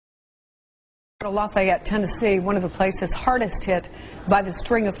Lafayette, Tennessee, one of the places hardest hit by the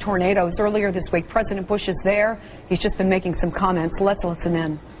string of tornadoes. Earlier this week, President Bush is there. He's just been making some comments. Let's listen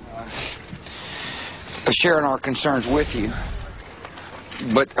in. Sharing our concerns with you,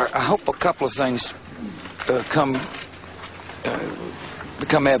 but I hope a couple of things become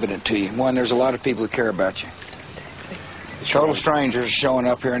evident to you. One, there's a lot of people who care about you. Total strangers showing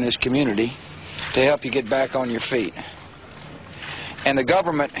up here in this community to help you get back on your feet. And the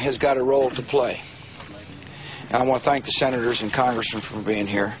government has got a role to play. I want to thank the senators and congressmen for being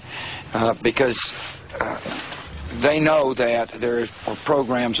here because they know that there are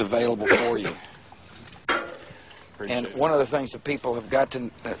programs available for you. And one of the things that people have got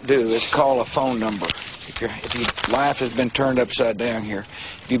to do is call a phone number. If your life has been turned upside down here,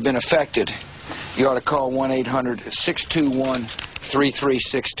 if you've been affected, you ought to call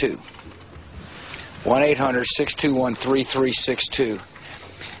 1-800-621-3362. 1-800-621-3362.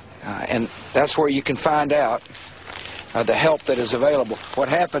 And that's where you can find out the help that is available. What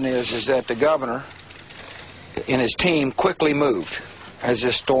happened is that the governor and his team quickly moved as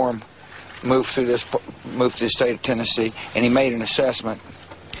this storm moved through the state of Tennessee, and he made an assessment,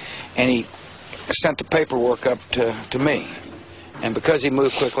 and he sent the paperwork up to me. And because he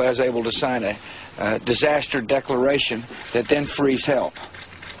moved quickly, I was able to sign a disaster declaration that then frees help.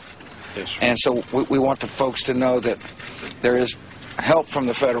 Yes, and so we want the folks to know that there is help from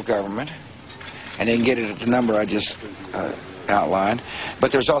the federal government, and they can get it at the number I just outlined.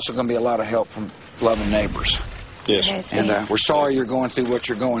 But there's also going to be a lot of help from loving neighbors. Yes. And we're sorry you're going through what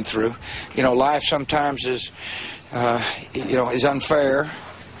you're going through. You know, life sometimes is, is unfair,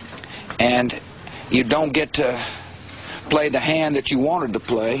 and you don't get to play the hand that you wanted to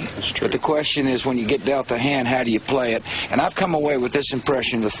play. That's true. But the question is, when you get dealt the hand, how do you play it? And I've come away with this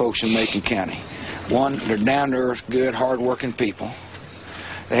impression of the folks in Macon County. One, they're down-to-earth, good, hard-working people.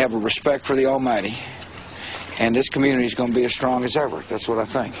 They have a respect for the Almighty. And this community is going to be as strong as ever. That's what I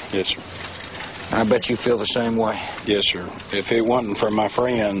think. Yes, sir. And I bet you feel the same way. Yes, sir. If it wasn't for my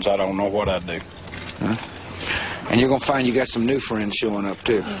friends, I don't know what I'd do. Huh? And you're going to find you got some new friends showing up,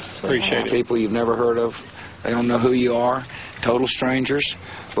 too. Yes, appreciate it. People you've never heard of. They don't know who you are. Total strangers.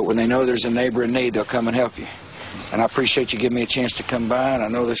 But when they know there's a neighbor in need, they'll come and help you. And I appreciate you giving me a chance to come by. And I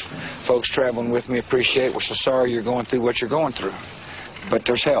know there's folks traveling with me appreciate it. We're so sorry you're going through what you're going through. But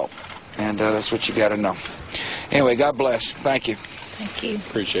there's help. And that's what you got to know. Anyway, God bless. Thank you. Thank you.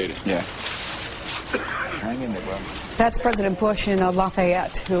 Appreciate it. Yeah. Hang in there, brother. That's President Bush in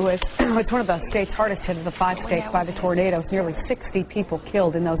Lafayette, who is it's one of the states hardest hit of the 5 states by the tornadoes. Nearly 60 people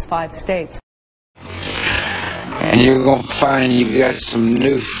killed in those 5 states. And you're going to find you got some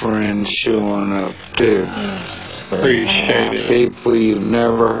new friends showing up, too. Appreciate it. People you've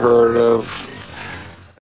never heard of.